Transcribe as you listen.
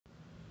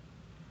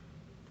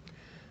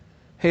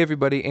Hey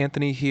everybody,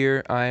 Anthony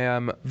here. I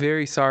am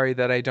very sorry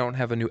that I don't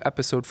have a new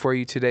episode for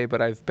you today,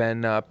 but I've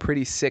been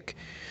pretty sick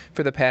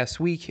for the past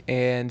week,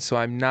 and so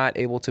I'm not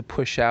able to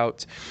push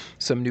out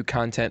some new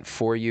content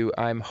for you.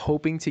 I'm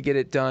hoping to get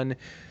it done,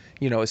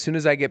 as soon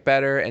as I get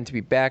better and to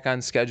be back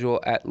on schedule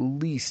at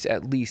least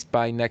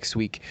by next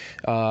week.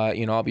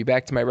 I'll be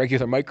back to my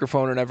regular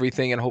microphone and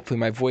everything, and hopefully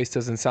my voice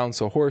doesn't sound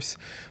so hoarse.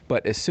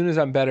 But as soon as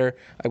I'm better,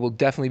 I will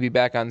definitely be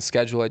back on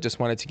schedule. I just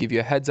wanted to give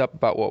you a heads up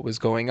about what was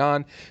going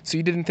on so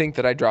you didn't think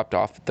that I dropped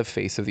off the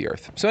face of the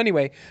earth. So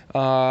anyway,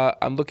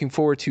 I'm looking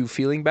forward to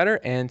feeling better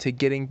and to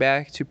getting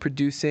back to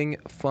producing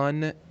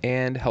fun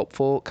and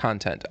helpful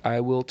content. I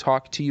will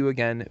talk to you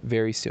again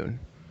very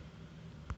soon.